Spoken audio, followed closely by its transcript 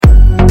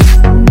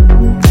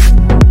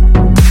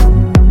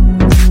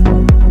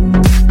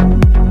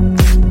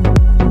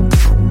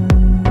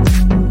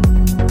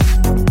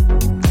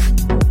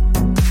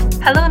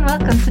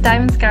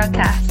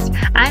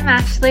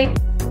Ashley,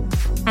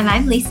 And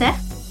I'm Lisa.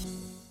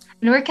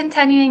 and we're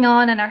continuing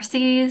on in our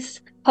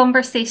series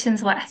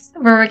Conversations With,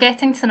 where we're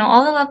getting to know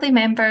all the lovely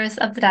members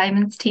of the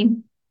Diamonds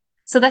team.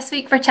 So this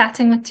week we're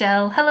chatting with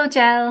Gill. Hello,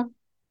 Gill.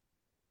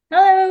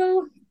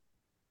 Hello.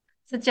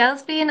 So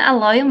Jill's been a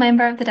loyal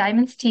member of the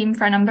Diamonds team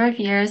for a number of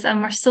years,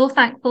 and we're so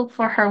thankful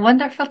for her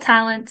wonderful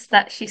talents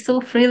that she so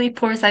freely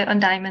pours out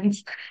on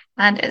Diamonds.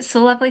 And it's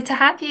so lovely to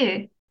have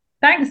you.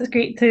 Thanks, it's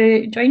great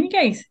to join you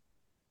guys.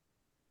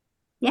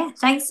 Yeah,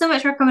 thanks so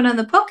much for coming on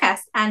the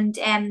podcast. And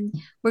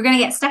we're going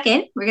to get stuck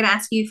in. We're going to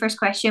ask you first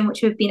question,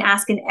 which we've been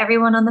asking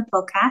everyone on the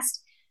podcast,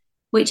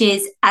 which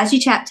is, as you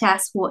chat to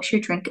us, what's your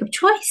drink of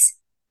choice?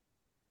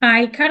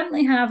 I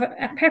currently have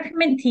a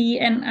peppermint tea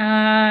in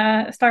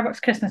a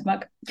Starbucks Christmas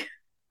mug.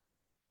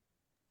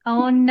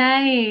 Oh,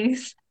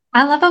 nice.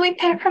 I love a wee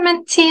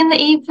peppermint tea in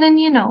the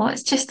evening,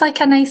 It's just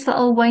like a nice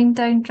little wind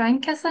down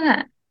drink, isn't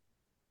it?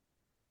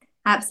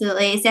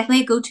 Absolutely. It's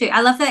definitely a go-to.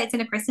 I love that it's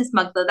in a Christmas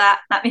mug, though.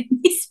 That made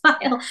me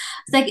smile.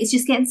 It's like it's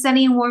just getting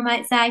sunny and warm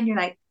outside, and you're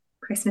like,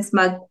 Christmas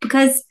mug.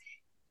 Because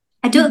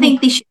I don't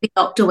think they should be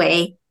locked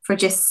away for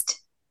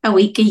just a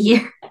week, a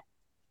year.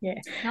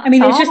 Yeah. Not I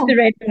mean, at it's just all. the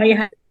red and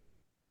white,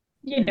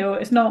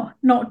 it's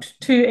not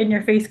too in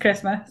your face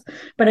Christmas,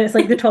 but it's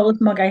like the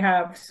tallest mug I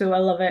have, so I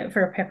love it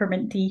for a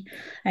peppermint tea.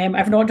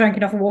 I've not drank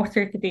enough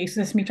water today, so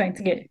this is me trying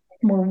to get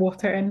more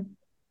water in.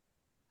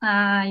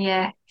 Ah,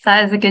 yeah,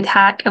 that is a good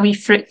hack. A wee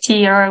fruit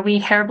tea or a wee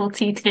herbal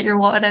tea to get your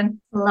water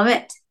in. Love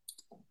it.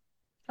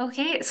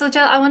 Okay, so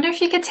Jill, I wonder if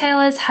you could tell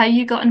us how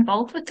you got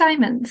involved with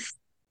diamonds.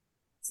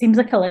 Seems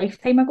like a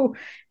lifetime ago.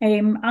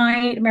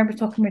 I remember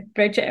talking with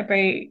Bridget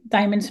about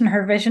diamonds and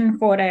her vision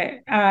for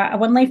it, a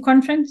One Life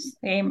conference.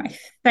 I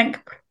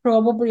think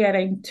probably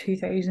around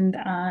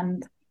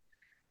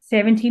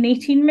 2017,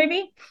 18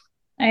 maybe.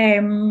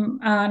 And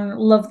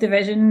loved the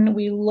vision.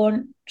 We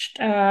launched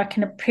a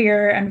kind of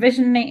prayer and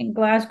vision night in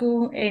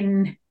Glasgow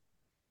in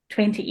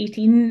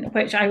 2018,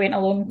 which I went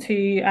along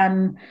to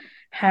and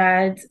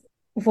had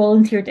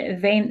volunteered at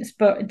events,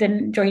 but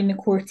didn't join the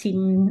core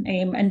team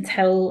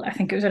until I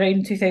think it was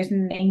around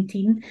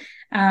 2019,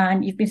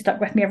 and you've been stuck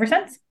with me ever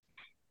since.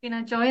 Been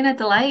a joy and a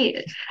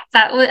delight.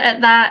 That was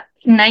at that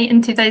night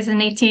in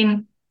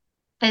 2018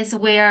 is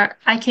where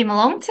I came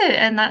along to,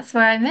 and that's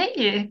where I met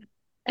you.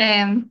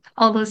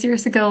 All those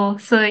years ago.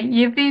 So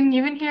you've been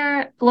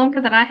here longer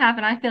than I have,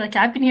 and I feel like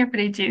I've been here for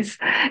ages.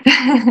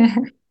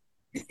 It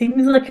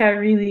seems like a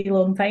really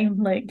long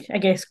time. Like, I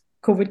guess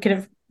COVID kind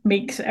of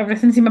makes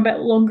everything seem a bit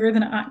longer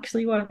than it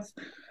actually was.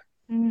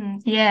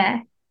 Yeah.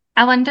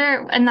 I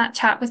wonder in that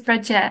chat with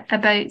Bridget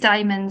about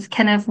diamonds,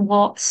 kind of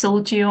what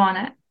sold you on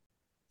it.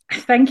 I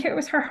think it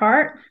was her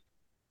heart,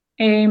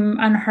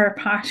 and her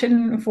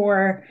passion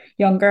for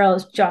young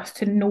girls just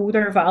to know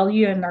their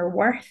value and their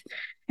worth.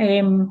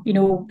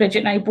 Bridget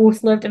and I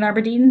both lived in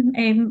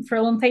Aberdeen for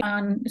a long time,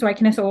 and so I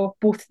kind of saw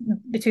both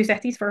the two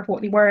cities for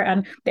what they were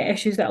and the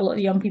issues that a lot of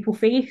young people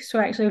face. So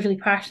actually, I was really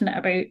passionate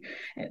about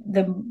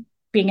them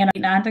being in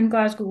Aberdeen and in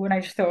Glasgow, and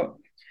I just thought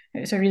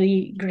it's a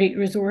really great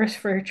resource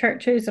for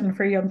churches and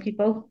for young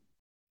people.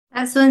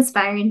 That's so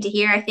inspiring to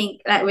hear. I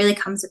think that really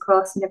comes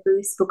across whenever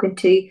we've spoken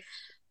to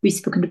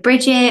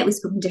Bridget, we've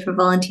spoken to different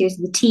volunteers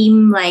of the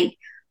team, like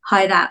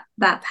how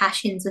that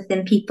passion's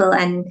within people,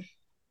 and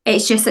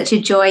it's just such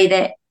a joy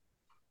that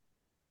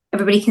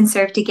everybody can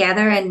serve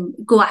together and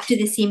go after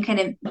the same kind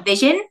of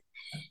vision.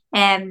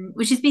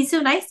 Which has been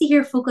so nice to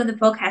hear folk on the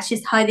podcast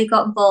just how they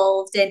got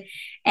involved, and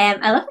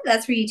I love that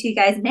that's where you two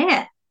guys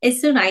met. It's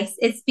so nice.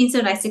 It's been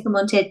so nice to come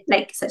onto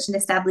like such an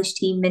established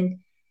team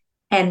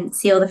and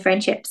see all the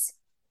friendships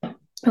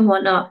and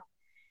whatnot.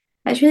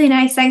 That's really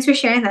nice. Thanks for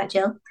sharing that,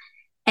 Gill.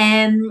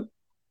 Um,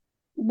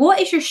 what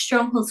is your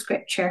stronghold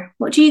scripture?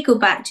 What do you go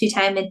back to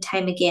time and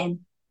time again?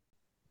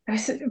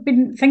 I've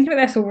been thinking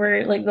about this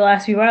over like the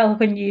last few while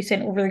when you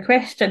sent over the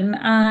question,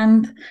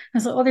 and I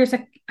was like, oh, there's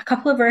a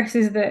couple of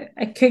verses that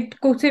I could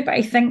go to, but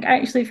I think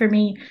actually for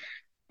me,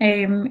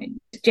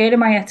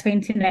 Jeremiah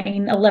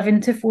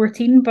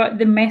 29:11-14, but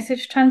the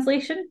Message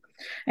translation,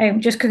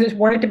 just because it's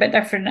worded a bit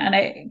different and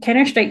it kind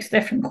of strikes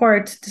different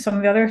chords to some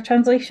of the other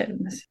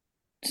translations.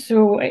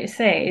 So it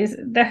says,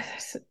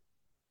 this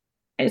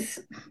is,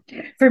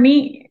 for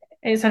me,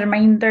 it's a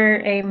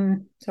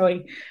reminder,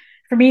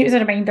 for me, it was a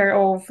reminder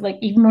of like,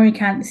 even when we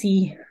can't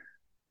see,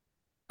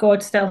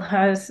 God still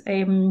has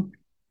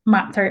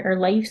mapped out our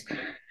lives,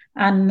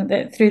 and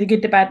that through the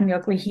good, the bad, and the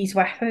ugly, He's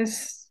with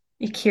us.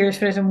 He cares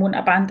for us and won't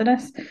abandon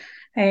us.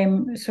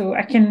 So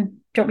I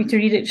can, do you want me to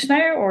read it just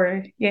now,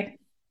 or yeah?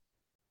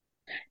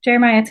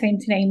 Jeremiah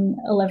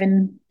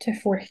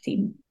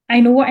 29:11-14. I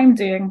know what I'm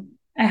doing.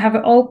 I have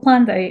it all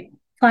planned out.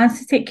 Plans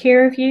to take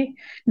care of you,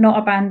 not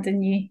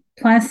abandon you.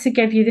 Plans to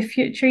give you the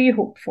future you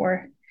hope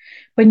for.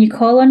 When you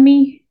call on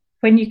me,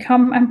 when you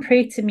come and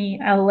pray to me,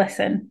 I'll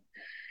listen.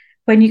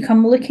 When you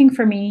come looking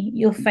for me,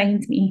 you'll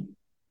find me.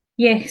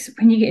 Yes,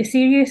 when you get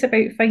serious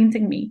about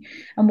finding me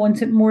and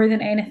want it more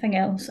than anything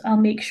else, I'll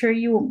make sure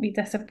you won't be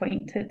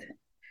disappointed.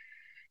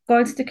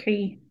 God's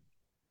decree: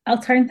 I'll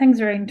turn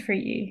things around for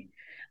you.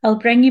 I'll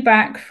bring you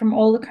back from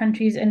all the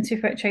countries into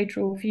which I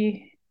drove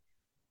you.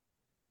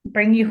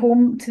 bring you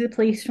home to the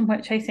place from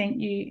which I sent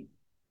you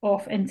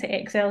off into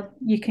exile.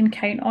 You can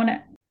count on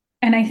it.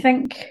 And I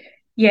think,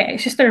 yeah,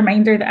 it's just a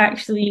reminder that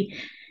actually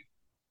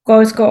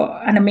God's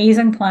got an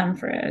amazing plan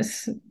for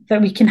us,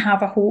 that we can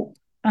have a hope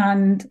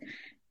and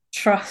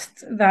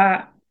trust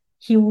that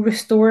He will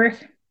restore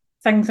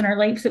things in our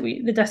lives, that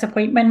the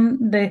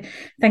disappointment, the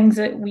things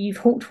that we've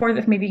hoped for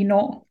that have maybe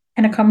not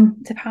kind of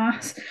come to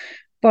pass.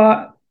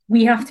 But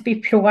we have to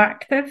be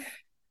proactive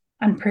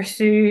and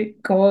pursue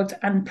God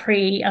and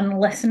pray and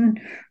listen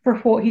for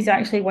what He's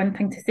actually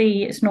wanting to say.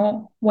 It's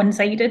not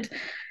one-sided.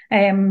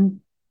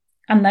 And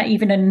that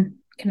even in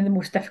kind of the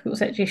most difficult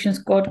situations,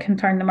 God can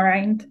turn them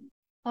around.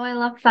 Oh, I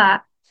love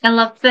that. I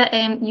love that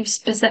you've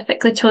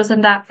specifically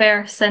chosen that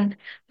verse and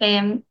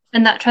in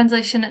that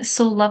translation it's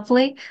so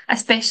lovely,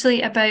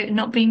 especially about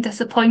not being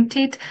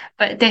disappointed,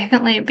 but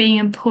definitely it being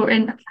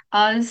important for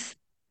us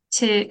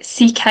to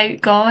seek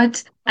out God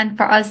and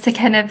for us to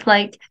kind of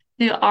like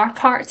do our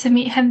part to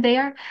meet him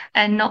there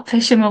and not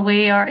push him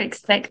away or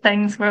expect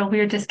things where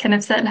we're just kind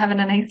of sitting having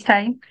a nice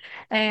time.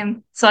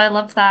 So I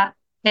love that.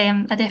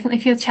 I definitely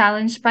feel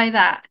challenged by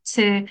that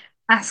to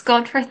ask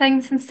God for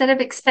things instead of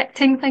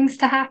expecting things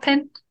to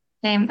happen.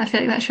 I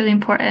feel like that's really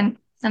important.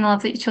 And I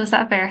love that you chose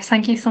that verse.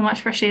 Thank you so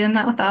much for sharing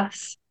that with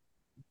us.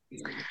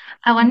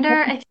 I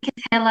wonder if you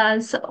could tell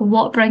us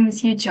what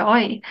brings you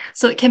joy.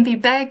 So it can be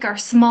big or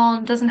small,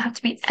 it doesn't have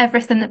to be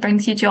everything that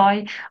brings you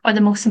joy or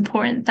the most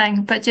important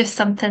thing, but just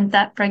something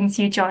that brings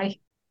you joy.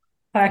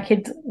 I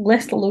could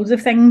list loads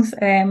of things.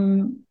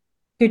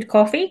 Good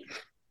coffee,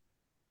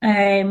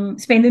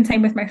 spending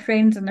time with my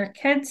friends and their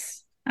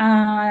kids,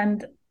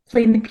 and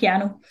playing the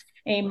piano.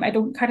 I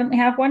don't currently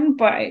have one,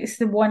 but it's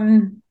the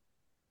one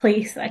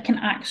place that I can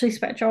actually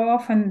switch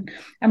off and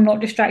I'm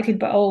not distracted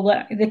by all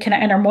the kind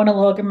of inner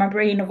monologue in my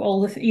brain of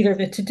all the either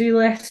the to-do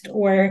list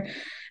or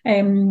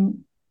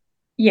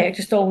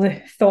just all the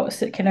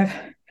thoughts that kind of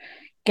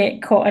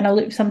get caught in a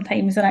loop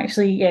sometimes. And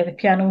actually, yeah, the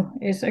piano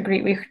is a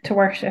great way to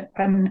worship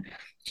and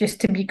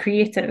just to be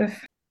creative.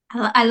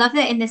 I love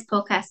that in this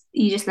podcast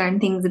you just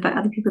learn things about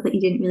other people that you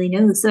didn't really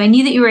know. So I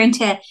knew that you were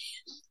into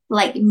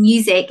like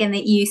music and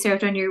that you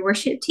served on your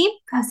worship team.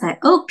 I was like,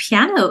 oh,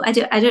 piano. I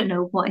don't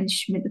know what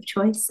instrument of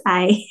choice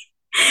I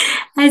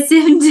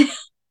assumed.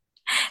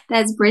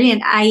 That's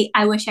brilliant.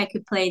 I wish I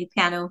could play the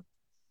piano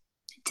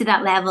to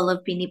that level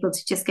of being able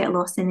to just get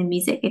lost in the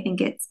music. I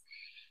think it's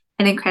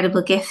an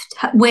incredible gift.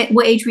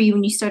 What age were you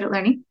when you started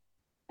learning?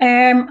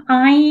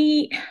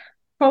 I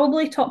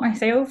probably taught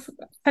myself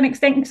to an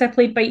extent because I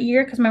played by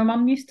ear because my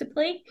mum used to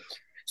play.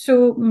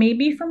 So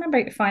maybe from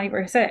about 5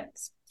 or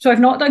 6. So I've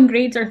not done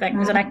grades or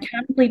things, and I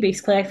can't play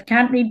bass clef,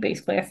 can't read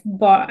bass clef,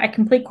 but I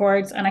can play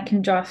chords and I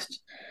can just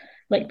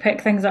like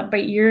pick things up by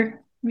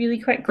ear really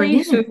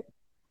quickly. So Brilliant.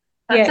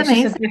 yeah, That's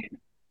amazing.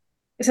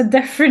 it's a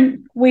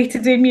different way to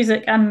do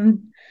music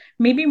and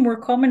maybe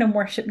more common in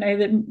worship now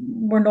that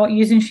we're not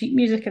using sheet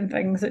music and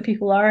things, that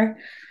people are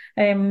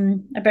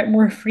a bit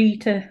more free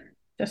to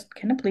just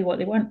kind of play what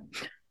they want.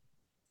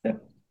 So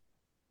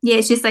Yeah,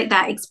 it's just like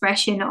that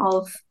expression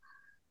of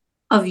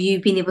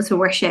you being able to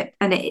worship,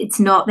 and it's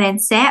not then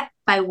set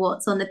by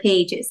what's on the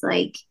page. It's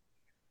like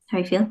how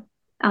you feel.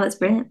 Oh, that's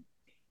brilliant.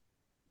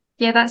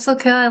 Yeah, that's so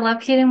cool. I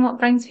love hearing what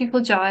brings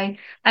people joy.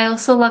 I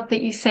also love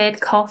that you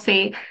said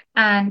coffee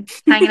and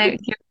hanging out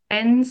with your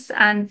friends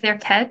and their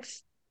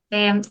kids.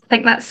 I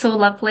think that's so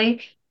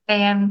lovely.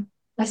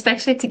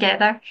 Especially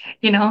together,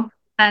 you know.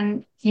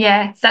 And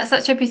yeah, that's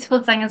such a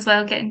beautiful thing as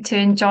well, getting to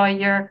enjoy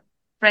your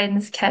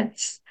friends'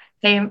 kids.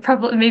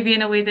 Probably maybe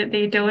in a way that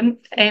they don't,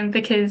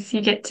 because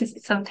you get to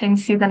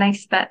sometimes see the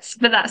nice bits.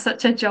 But that's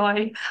such a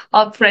joy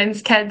of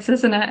friends' kids,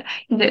 isn't it?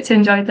 You get to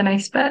enjoy the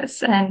nice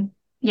bits and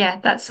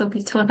yeah, that's so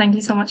beautiful. Thank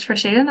you so much for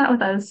sharing that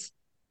with us.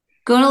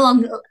 Going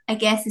along, I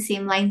guess, the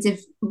same lines of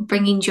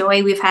bringing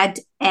joy, we've had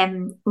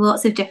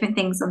lots of different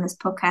things on this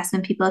podcast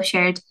when people have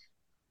shared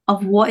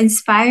of what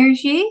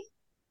inspires you.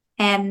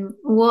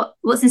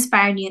 What's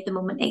inspiring you at the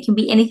moment? It can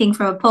be anything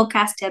from a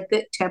podcast to a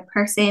book to a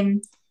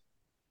person,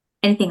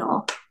 anything at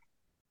all.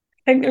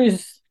 I think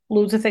there's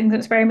loads of things that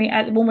inspire me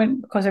at the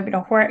moment because I've been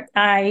off work.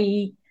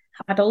 I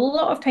have had a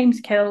lot of time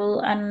to kill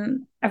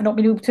and I've not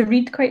been able to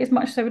read quite as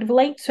much as I would have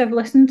liked. So I've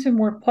listened to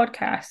more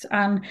podcasts.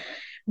 And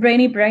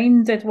Brené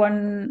Brown did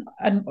one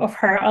of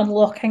her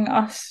Unlocking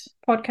Us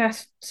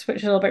podcasts,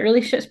 which is all about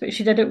relationships, but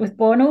she did it with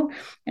Bono.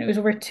 And it was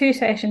over 2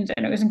 sessions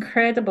and it was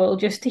incredible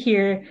just to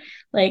hear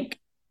like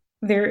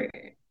their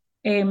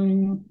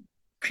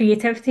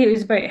creativity. It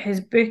was about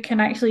his book and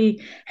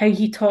actually how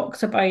he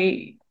talks about,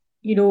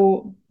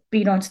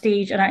 being on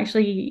stage and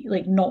actually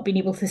like not being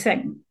able to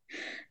sing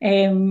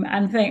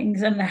and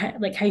things and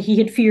like how he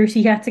had fears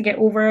he had to get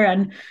over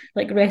and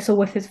like wrestle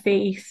with his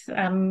faith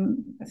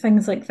and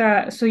things like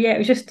that. So yeah, it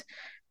was just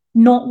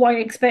not what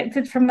I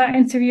expected from that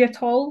interview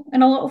at all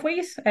in a lot of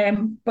ways.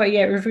 But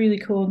yeah, it was really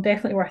cool and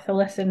definitely worth a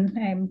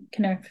listen.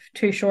 Kind of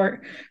 2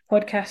 short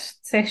podcast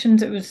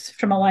sessions. It was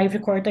from a live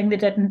recording they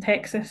did in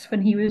Texas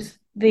when he was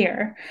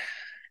there.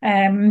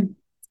 And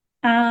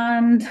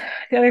the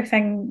other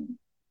thing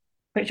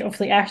which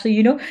obviously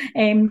Ashley,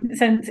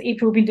 since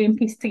April, we've been doing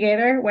Peace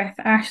Together with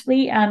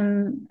Ashley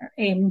and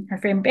her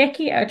friend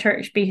Becky at a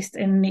church based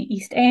in the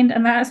East End.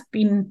 And that's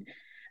been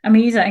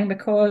amazing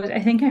because I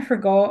think I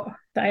forgot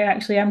that I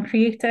actually am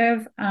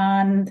creative,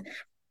 and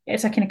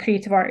it's a kind of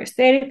creative arts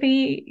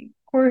therapy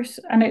course.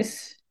 And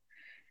it's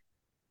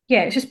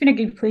just been a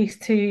good place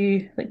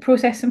to like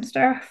process some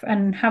stuff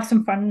and have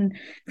some fun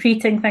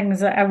creating things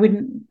that I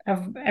wouldn't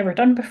have ever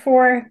done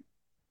before,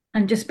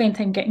 and just spend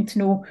time getting to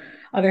know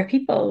other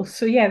people.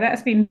 So yeah,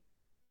 that's been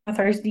a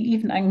Thursday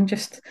evening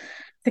just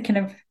to kind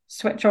of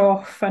switch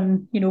off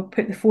and,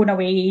 put the phone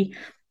away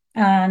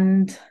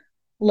and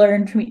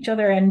learn from each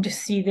other and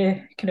just see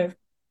the kind of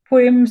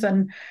poems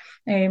and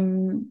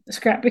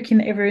scrapbooking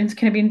that everyone's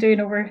kind of been doing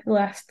over the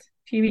last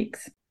few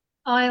weeks.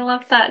 Oh, I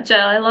love that, Jill.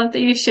 I love that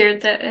you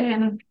shared that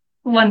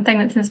one thing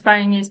that's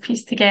inspiring you is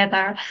Piece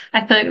Together.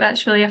 I feel like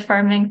that's really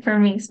affirming for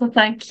me. So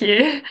thank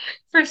you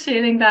for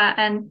sharing that.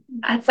 And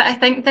I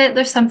think that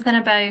there's something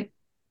about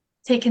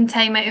taking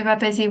time out of a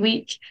busy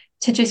week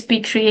to just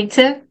be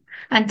creative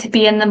and to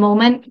be in the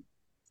moment.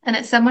 And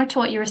it's similar to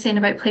what you were saying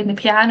about playing the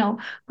piano,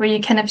 where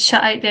you kind of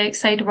shut out the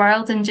outside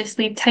world and just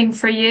leave time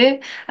for you.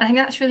 I think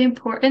that's really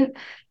important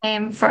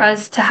for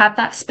us to have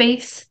that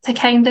space to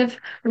kind of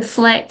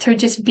reflect or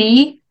just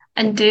be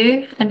and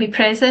do and be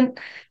present.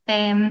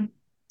 Um,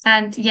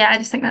 and yeah, I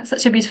just think that's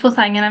such a beautiful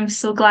thing. And I'm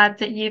so glad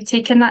that you've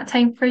taken that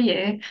time for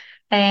you.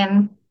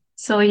 Um,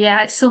 so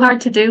yeah, it's so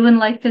hard to do when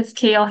life is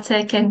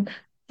chaotic and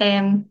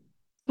um,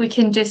 we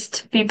can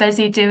just be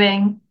busy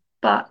doing,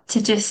 but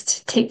to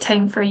just take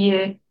time for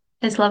you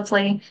is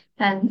lovely.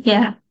 And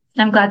yeah,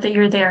 I'm glad that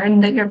you're there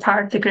and that you're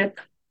part of the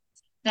group.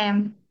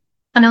 Um,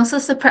 and also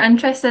super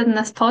interested in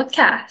this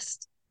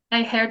podcast.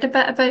 I heard a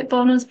bit about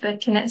Bono's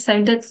book and it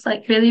sounded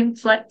like really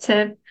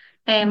reflective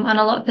on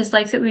a lot of his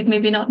life that we'd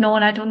maybe not know,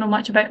 and I don't know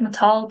much about him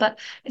at all, but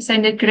it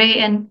sounded great.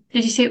 And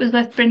did you say it was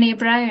with Brene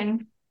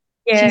Brown?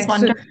 She's Yeah, so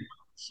wonderful.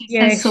 She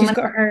yeah, says so many.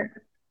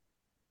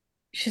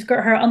 she's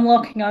got her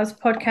Unlocking Us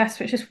podcast,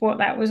 which is what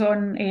that was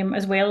on,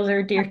 as well as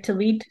her Dare to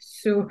Lead.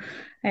 So,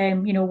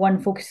 one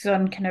focuses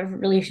on kind of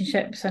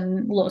relationships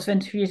and lots of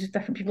interviews with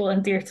different people,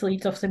 and Dare to Lead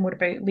is obviously more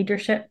about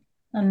leadership.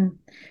 And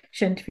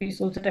she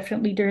interviews loads of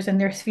different leaders in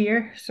their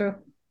sphere. So,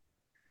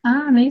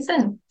 Ah,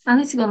 amazing. I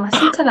need to go and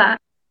listen to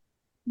that.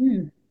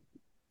 hmm.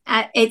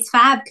 It's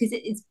fab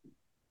because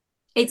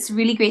it's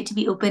really great to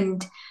be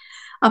opened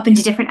up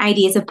into different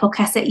ideas of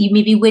podcasts that you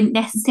maybe wouldn't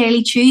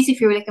necessarily choose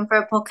if you were looking for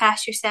a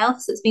podcast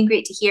yourself. So it's been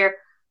great to hear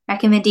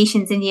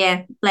recommendations. And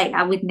yeah, like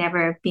I would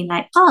never have been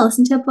like, oh, I'll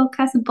listen to a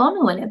podcast with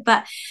Bono in it.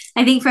 But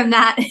I think from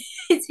that,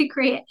 it's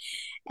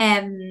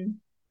um,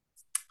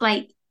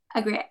 like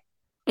a great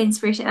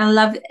inspiration. I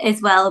love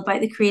as well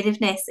about the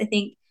creativeness. I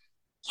think,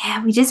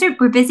 yeah,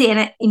 we're busy.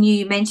 And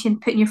you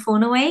mentioned putting your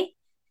phone away,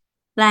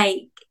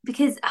 like,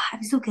 because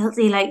I'm so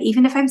guilty. Like,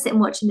 even if I'm sitting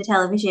watching the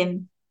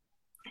television,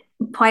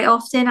 quite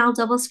often I'll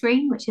double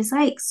screen, which is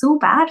like so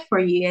bad for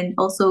you. And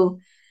also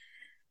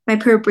my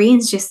poor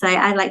brain's just like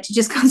I like to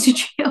just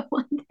concentrate on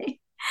one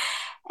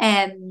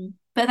thing.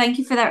 But thank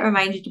you for that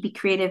reminder to be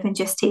creative and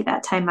just take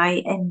that time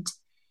out and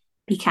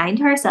be kind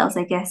to ourselves,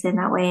 I guess, in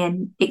that way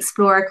and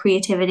explore our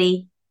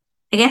creativity.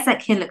 I guess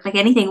that can look like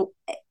anything.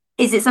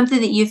 Is it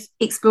something that you've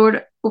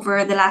explored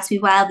over the last wee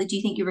while? That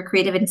you think you were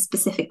creative in a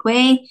specific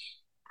way?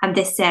 And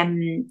this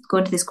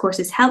going to this course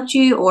has helped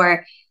you,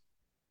 or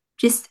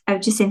just I'm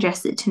just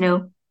interested to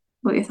know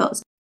what your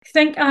thoughts I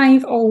think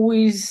I've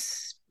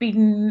always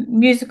been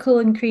musical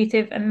and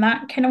creative in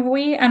that kind of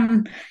way.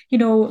 And,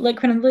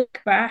 like when I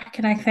look back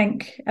and I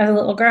think as a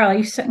little girl, I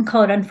used to sit and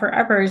colour in for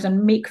hours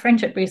and make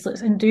friendship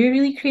bracelets and do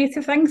really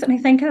creative things. And I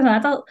think as an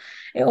adult,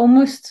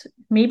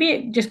 maybe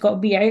it just got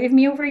be out of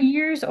me over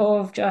years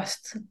of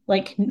just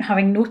like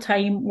having no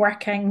time,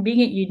 working,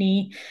 being at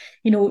uni,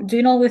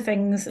 doing all the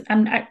things.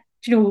 And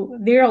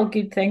they're all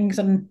good things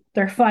and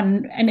they're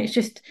fun. And it's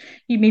just,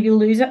 you maybe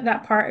lose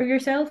that part of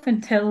yourself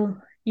until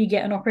you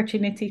get an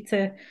opportunity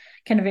to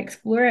kind of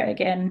explore it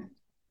again.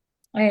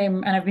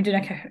 And I've been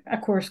doing a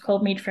course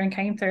called Made for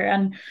Encounter,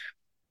 and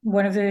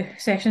one of the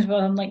sessions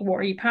was on like, what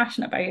are you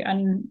passionate about?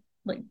 And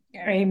like,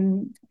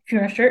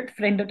 Fiona Stewart,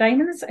 friend of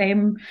Diamonds,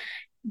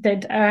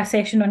 did a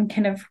session on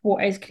kind of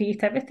what is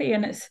creativity,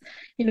 and it's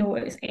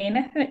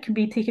anything. It can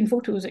be taking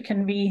photos, it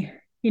can be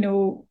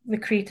the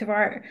creative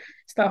art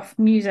stuff,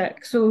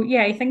 music. So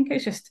yeah, I think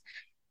it's just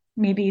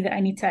maybe that I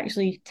need to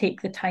actually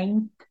take the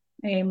time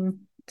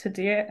to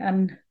do it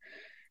and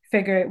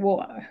figure out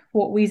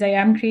what ways I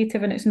am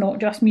creative, and it's not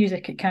just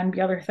music, it can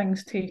be other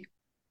things too.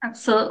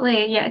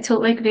 Absolutely. Yeah, I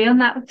totally agree on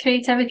that with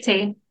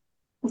creativity.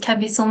 It can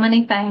be so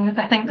many things.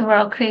 I think we're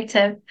all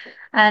creative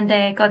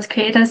and God's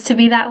created us to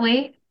be that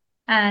way.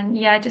 And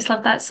yeah, I just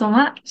love that so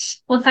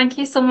much. Well, thank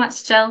you so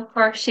much, Jill,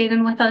 for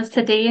sharing with us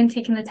today and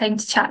taking the time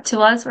to chat to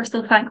us. We're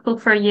so thankful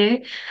for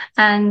you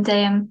and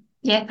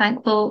yeah,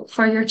 thankful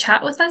for your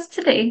chat with us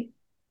today.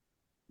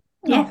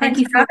 Oh, yeah, thanks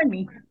for having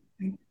me.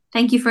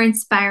 thank you for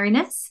inspiring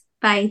us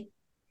by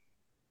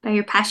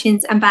your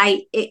passions and by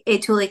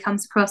it totally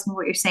comes across in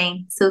what you're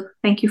saying. So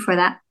thank you for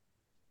that.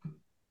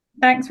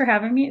 Thanks for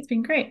having me. It's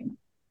been great.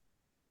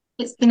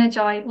 It's been a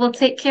joy. Well,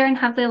 take care and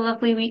have a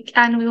lovely week,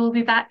 and we will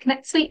be back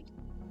next week.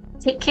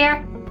 Take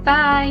care.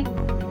 Bye.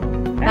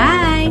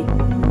 Bye.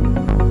 Bye.